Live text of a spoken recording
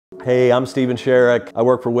Hey, I'm Stephen Scheurich. I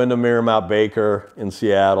work for Windermere Mount Baker in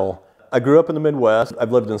Seattle. I grew up in the Midwest.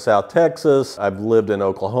 I've lived in South Texas. I've lived in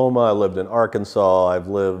Oklahoma. I lived in Arkansas. I've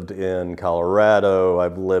lived in Colorado.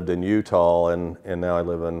 I've lived in Utah, and now I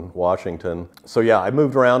live in Washington. So yeah, I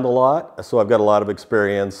moved around a lot. So I've got a lot of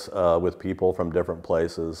experience with people from different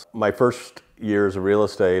places. My first years of real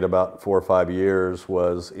estate, about 4 or 5 years,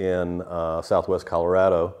 was in Southwest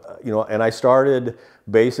Colorado. And I started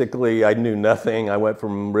basically, I knew nothing. I went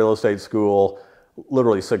from real estate school.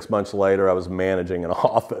 Literally 6 months later, I was managing an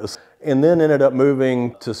office. And then ended up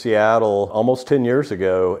moving to Seattle almost 10 years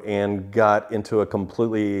ago and got into a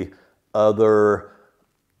completely other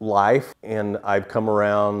life. And I've come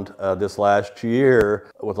around this last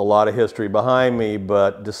year with a lot of history behind me,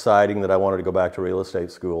 but deciding that I wanted to go back to real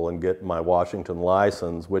estate school and get my Washington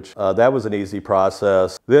license, which that was an easy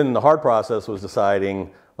process. Then the hard process was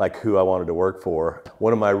deciding like who I wanted to work for.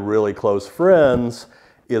 One of my really close friends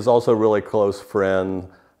is also a really close friend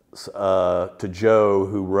to Joe,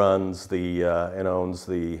 who runs and owns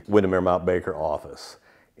the Windermere Mount Baker office.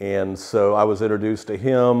 And so I was introduced to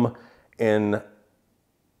him, and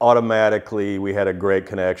automatically we had a great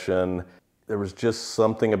connection. There was just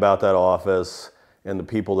something about that office and the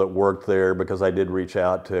people that worked there, because I did reach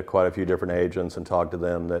out to quite a few different agents and talk to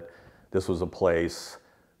them, that this was a place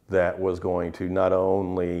that was going to not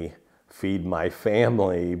only feed my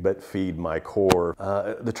family, but feed my core.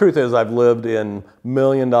 The truth is, I've lived in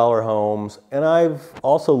million-dollar homes, and I've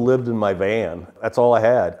also lived in my van. That's all I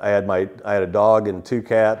had. I had a dog and 2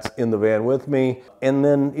 cats in the van with me, and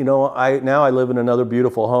then now I live in another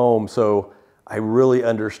beautiful home. So I really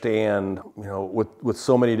understand, with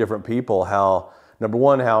so many different people, how number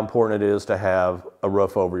one, how important it is to have a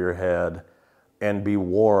roof over your head and be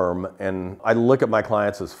warm. And I look at my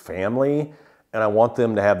clients as family, and I want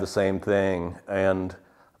them to have the same thing. And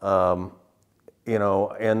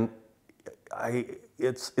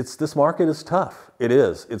this market is tough. It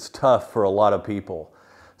is. It's tough for a lot of people.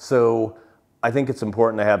 So I think it's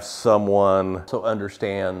important to have someone who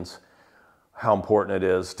understands how important it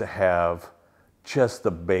is to have just the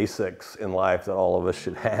basics in life that all of us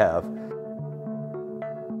should have.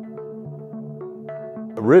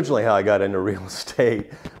 Originally, how I got into real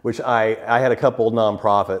estate, which I had a couple of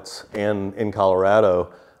nonprofits in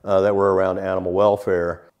Colorado that were around animal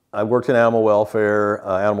welfare. I worked in animal welfare,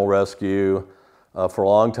 animal rescue for a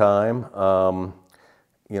long time.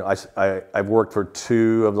 I've worked for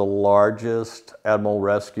 2 of the largest animal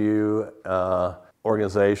rescue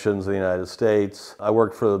organizations in the United States. I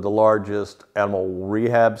worked for the largest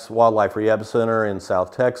wildlife rehab center in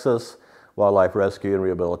South Texas. Wildlife Rescue and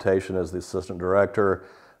Rehabilitation as the assistant director.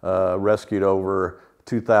 Rescued over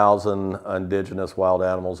 2,000 indigenous wild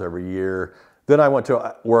animals every year. Then I went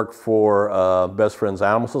to work for Best Friends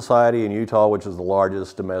Animal Society in Utah, which is the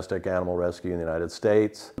largest domestic animal rescue in the United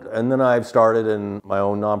States. And then I've started in my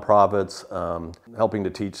own nonprofits, helping to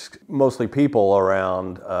teach mostly people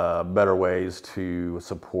around better ways to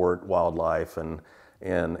support wildlife and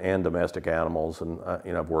domestic animals. And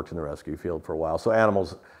I've worked in the rescue field for a while. So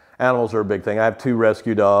animals are a big thing. I have 2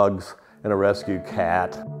 rescue dogs and a rescue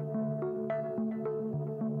cat.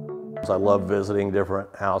 I love visiting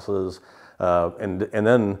different houses and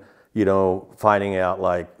then finding out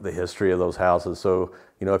like the history of those houses. So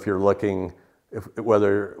if you're looking,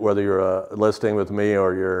 whether you're listing with me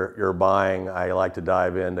or you're buying, I like to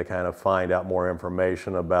dive in to kind of find out more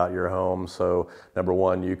information about your home. So number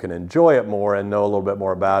one, you can enjoy it more and know a little bit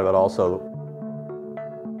more about it, but also.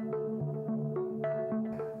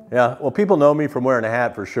 Yeah, well, people know me from wearing a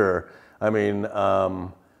hat for sure. I mean,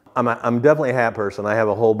 I'm definitely a hat person. I have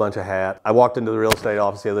a whole bunch of hats. I walked into the real estate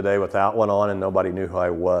office the other day without one on, and nobody knew who I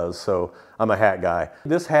was, so I'm a hat guy.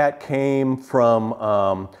 This hat came from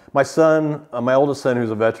my son, my oldest son,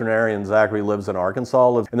 who's a veterinarian. Zachary lives in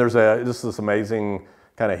Arkansas, and there's this amazing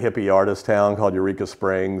kind of hippie artist town called Eureka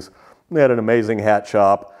Springs. They had an amazing hat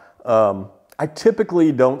shop. I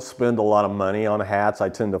typically don't spend a lot of money on hats. I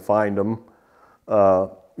tend to find them.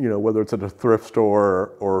 Whether it's at a thrift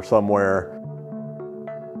store or somewhere.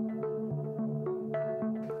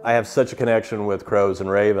 I have such a connection with crows and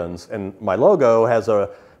ravens, and my logo has a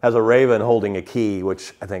raven holding a key,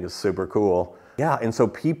 which I think is super cool. Yeah, and so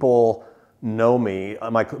people know me.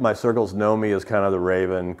 My circles know me as kind of the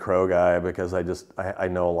raven crow guy, because I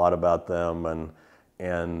know a lot about them,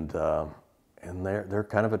 and they're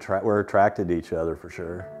kind of we're attracted to each other for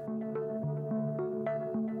sure.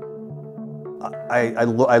 I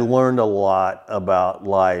learned a lot about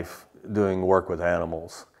life doing work with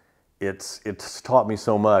animals. It's taught me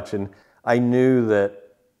so much, and I knew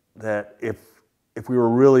that if we were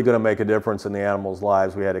really going to make a difference in the animals'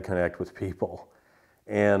 lives, we had to connect with people.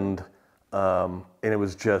 and it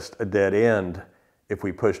was just a dead end if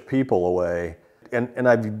we pushed people away. And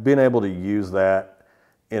I've been able to use that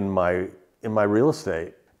in my real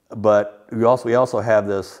estate. But we also have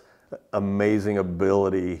this amazing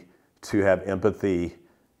ability to have empathy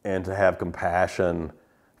and to have compassion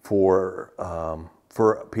for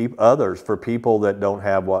others, for people that don't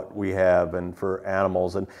have what we have, and for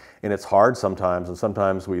animals. And it's hard sometimes, and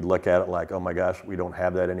sometimes we look at it like, oh my gosh, we don't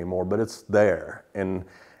have that anymore, but it's there. And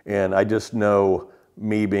I just know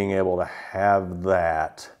me being able to have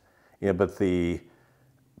that empathy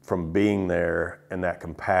from being there, and that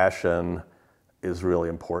compassion is really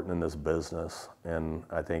important in this business. And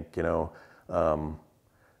I think,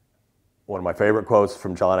 one of my favorite quotes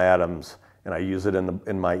from John Adams, and I use it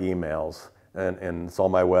in my emails, and it's on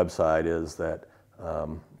my website, is that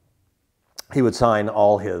he would sign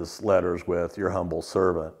all his letters with "your humble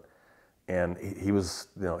servant," and he was,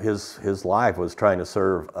 his life was trying to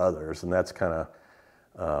serve others, and that's kind of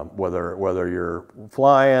whether you're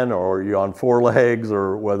flying or you're on four legs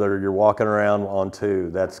or whether you're walking around on two.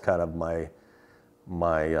 That's kind of my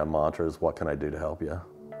mantra is, what can I do to help you?